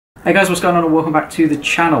Hey guys, what's going on and welcome back to the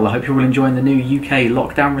channel. I hope you're all enjoying the new UK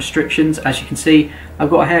lockdown restrictions. As you can see,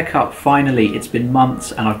 I've got a haircut finally. It's been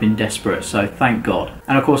months and I've been desperate, so thank God.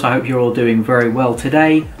 And of course I hope you're all doing very well.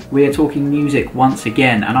 Today we're talking music once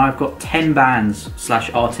again, and I've got 10 bands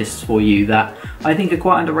 / artists for you that I think are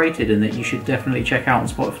quite underrated and that you should definitely check out on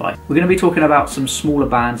Spotify. We're going to be talking about some smaller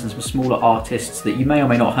bands and some smaller artists that you may or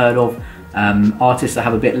may not heard of, artists that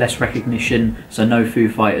have a bit less recognition, so no Foo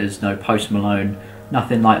Fighters, no Post Malone,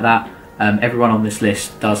 nothing like that. Everyone on this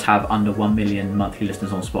list does have under 1 million monthly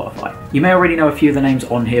listeners on Spotify. You may already know a few of the names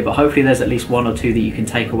on here, but hopefully there's at least one or two that you can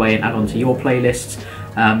take away and add onto your playlists.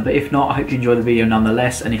 But if not, I hope you enjoy the video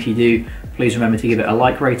nonetheless, and if you do, please remember to give it a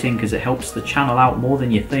like rating because it helps the channel out more than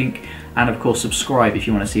you think. And of course subscribe if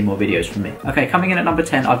you want to see more videos from me. Okay, coming in at number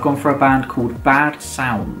 10, I've gone for a band called Bad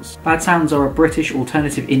Sounds. Bad Sounds are a British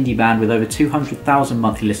alternative indie band with over 200,000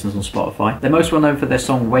 monthly listeners on Spotify. They're most well known for their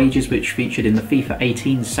song Wages, which featured in the FIFA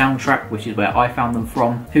 18 soundtrack, which is where I found them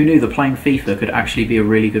from. Who knew that playing FIFA could actually be a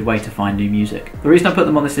really good way to find new music? The reason I put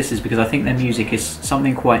them on this list is because I think their music is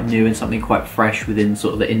something quite new and something quite fresh within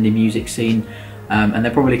sort of the indie music scene. And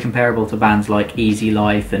they're probably comparable to bands like Easy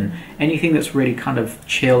Life and anything that's really kind of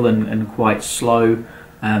chill and quite slow,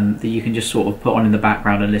 that you can just sort of put on in the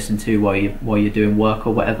background and listen to while you're doing work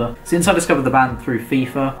or whatever. Since I discovered the band through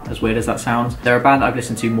FIFA, as weird as that sounds, they're a band that I've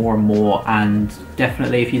listened to more and more, and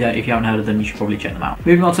definitely if you haven't heard of them, you should probably check them out.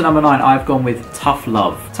 Moving on to number 9, I've gone with Tough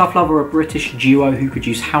Love. Tough Love are a British duo who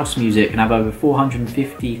produce house music and have over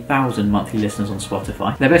 450,000 monthly listeners on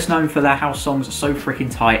Spotify. They're best known for their house songs So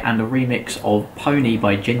Freaking Tight and a remix of Pony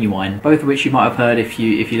by Genuine, both of which you might have heard if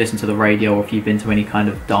you listen to the radio or if you've been to any kind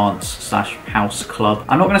of dance / house club.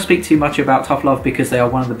 I'm not going to speak too much about Tough Love because they are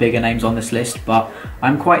one of the bigger names on this list, but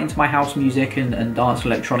I'm quite into my house music and dance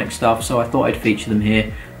electronic stuff, so I thought I'd feature them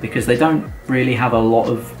here because they don't really have a lot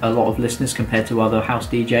of listeners compared to other house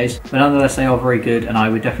DJs, but nonetheless they are very good, and I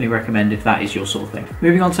would definitely recommend if that is your sort of thing.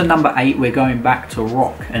 Moving on to number 8, we're going back to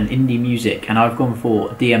rock and indie music, and I've gone for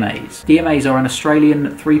DMAs. DMAs are an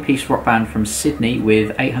Australian 3-piece rock band from Sydney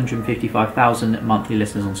with 855,000 monthly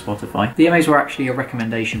listeners on Spotify. DMAs were actually a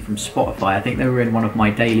recommendation from Spotify. I think they were in one of my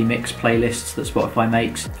daily mix playlists that Spotify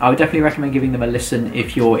makes. I would definitely recommend giving them a listen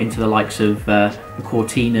if you're into the likes of the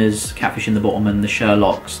Cortinas, Catfish in the Bottom and the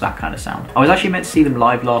Sherlocks, that kind of sound. I was actually meant to see them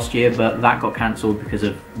live last year, but that got cancelled because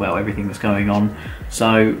of, well, everything that's going on.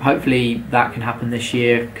 So hopefully that can happen this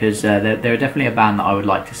year, because they're definitely a band that I would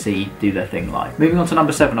like to see do their thing live. Moving on to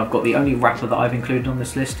number 7, I've got the only rapper that I've included on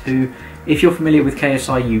this list who, if you're familiar with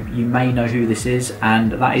KSI, you may know who this is,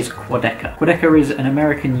 and that is Quadeca. Quadeca is an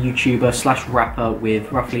American YouTuber / rapper with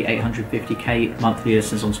roughly 850k monthly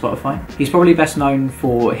listeners on Spotify. He's probably best known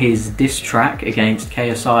for his diss track against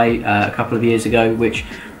KSI a couple of years ago, which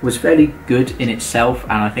was fairly good in itself,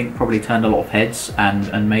 and I think probably turned a lot of heads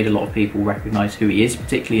and made a lot of people recognise who he is,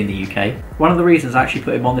 particularly in the UK. One of the reasons I actually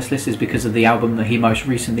put him on this list is because of the album that he most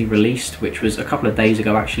recently released, which was a couple of days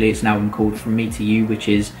ago actually. It's an album called From Me to You, which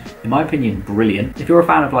is, in my opinion, brilliant. If you're a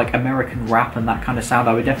fan of like American rap and that kind of sound,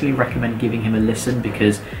 I would definitely recommend giving him a listen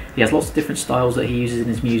because he has lots of different styles that he uses in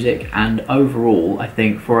his music, and overall I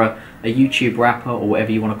think for a YouTube rapper or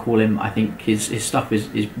whatever you want to call him, I think his stuff is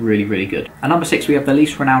really, really good. At number 6, we have the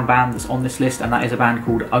least renowned band that's on this list, and that is a band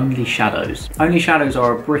called Only Shadows. Only Shadows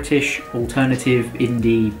are a British alternative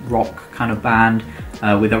indie rock kind of band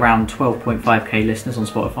with around 12.5k listeners on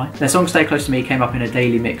Spotify. Their song Stay Close to Me came up in a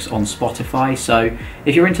daily mix on Spotify, so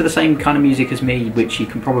if you're into the same kind of music as me, which you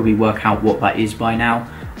can probably work out what that is by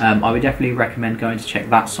now, I would definitely recommend going to check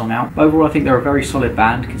that song out. But overall, I think they're a very solid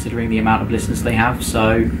band considering the amount of listeners they have,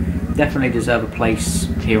 so definitely deserve a place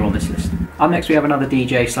here on this list. Up next we have another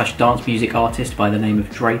DJ / dance music artist by the name of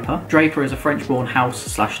Draper. Draper is a French-born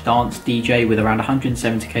house / dance DJ with around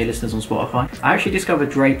 170k listeners on Spotify. I actually discovered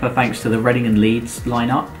Draper thanks to the Reading and Leeds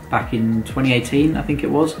lineup back in 2018, I think it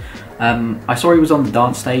was. I saw he was on the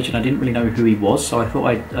dance stage and I didn't really know who he was, so I thought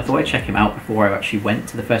I'd check him out before I actually went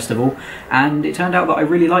to the festival, and it turned out that I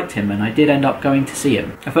really liked him and I did end up going to see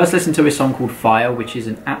him. I first listened to his song called Fire, which is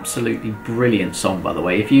an absolutely brilliant song, by the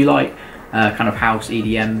way. If you like kind of house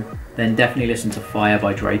EDM, then definitely listen to Fire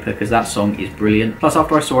by Draper because that song is brilliant. Plus,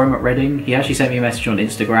 after I saw him at Reading, he actually sent me a message on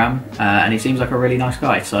Instagram and he seems like a really nice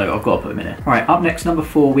guy, so I've got to put him in it. Alright, up next, number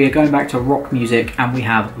 4, we are going back to rock music and we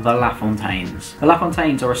have the La Fontaines. The La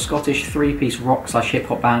Fontaines are a Scottish 3-piece rock / hip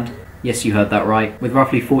hop band. Yes, you heard that right, with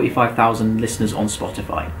roughly 45,000 listeners on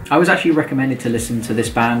Spotify. I was actually recommended to listen to this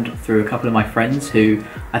band through a couple of my friends who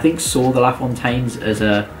I think saw the La Fontaines as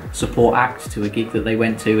a support act to a gig that they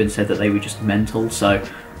went to and said that they were just mental, so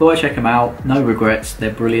Thought I'd check them out, no regrets, they're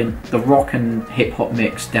brilliant. The rock and hip hop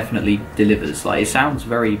mix definitely delivers. Like, it sounds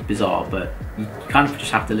very bizarre, but you kind of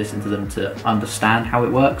just have to listen to them to understand how it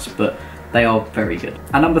works, but they are very good.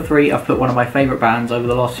 At number 3, I've put one of my favourite bands over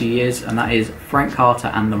the last few years, and that is Frank Carter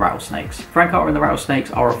and the Rattlesnakes. Frank Carter and the Rattlesnakes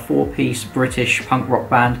are a 4-piece British punk rock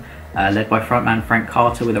band led by frontman Frank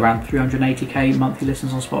Carter with around 380k monthly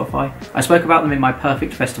listens on Spotify. I spoke about them in my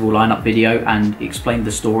Perfect Festival lineup video and explained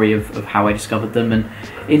the story of how I discovered them, and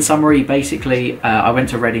in summary, basically I went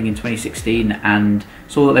to Reading in 2016 and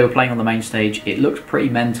saw that they were playing on the main stage. It looked pretty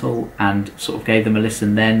mental and sort of gave them a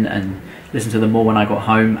listen then and listened to them more when I got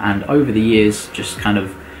home, and over the years just kind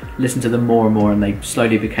of listened to them more and more, and they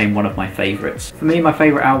slowly became one of my favourites. For me, my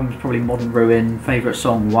favourite album is probably Modern Ruin, favourite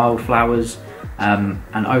song Wildflowers,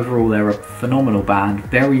 and overall they're a phenomenal band,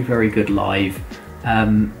 very good live.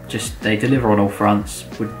 Just they deliver on all fronts,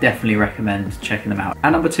 would definitely recommend checking them out. At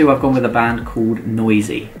number 2, I've gone with a band called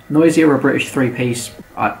Noisy. Noisy are a British 3-piece,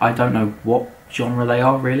 I don't know what genre they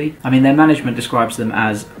are really. I mean, their management describes them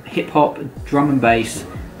as hip hop, drum and bass,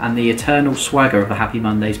 and the eternal swagger of the Happy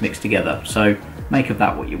Mondays mixed together, so make of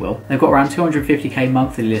that what you will. They've got around 250k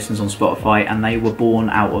monthly listens on Spotify, and they were born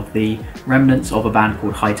out of the remnants of a band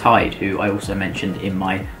called High Tide, who I also mentioned in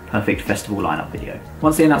my Perfect Festival lineup video.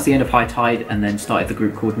 Once they announced the end of High Tide and then started the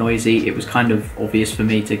group called Noisy, it was kind of obvious for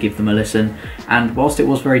me to give them a listen, and whilst it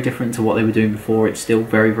was very different to what they were doing before, it's still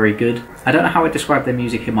very good. I don't know how I'd describe their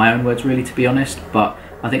music in my own words really, to be honest, but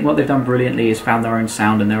I think what they've done brilliantly is found their own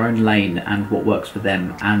sound and their own lane and what works for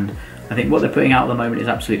them, and I think what they're putting out at the moment is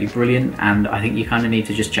absolutely brilliant, and I think you kind of need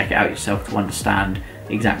to just check it out yourself to understand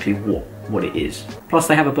exactly what it is. Plus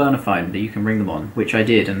they have a burner phone that you can ring them on, which I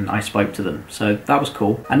did, and I spoke to them, so that was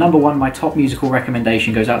cool. And number 1, my top musical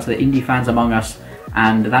recommendation goes out to the indie fans among us,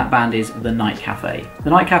 and that band is The Night Cafe. The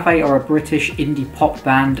Night Cafe are a British indie pop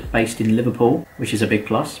band based in Liverpool, which is a big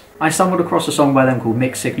plus. I stumbled across a song by them called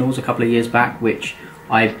Mixed Signals a couple of years back, which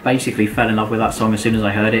I basically fell in love with that song as soon as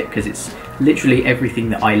I heard it, because it's literally everything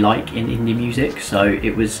that I like in indie music, so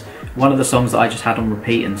it was one of the songs that I just had on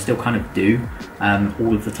repeat and still kind of do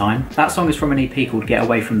all of the time. That song is from an EP called Get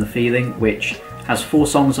Away From The Feeling, which has 4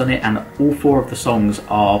 songs on it, and all 4 of the songs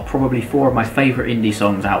are probably 4 of my favourite indie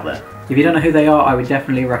songs out there. If you don't know who they are, I would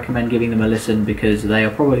definitely recommend giving them a listen, because they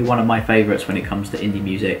are probably one of my favourites when it comes to indie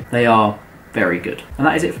music. They are very good. And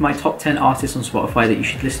that is it for my top 10 artists on Spotify that you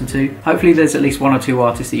should listen to. Hopefully there's at least 1 or 2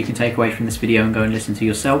 artists that you can take away from this video and go and listen to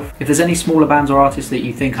yourself. If there's any smaller bands or artists that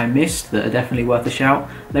you think I missed that are definitely worth a shout,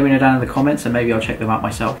 let me know down in the comments and maybe I'll check them out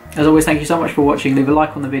myself. As always, thank you so much for watching. Leave a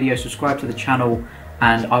like on the video, subscribe to the channel,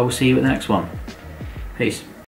 and I will see you at the next one. Peace.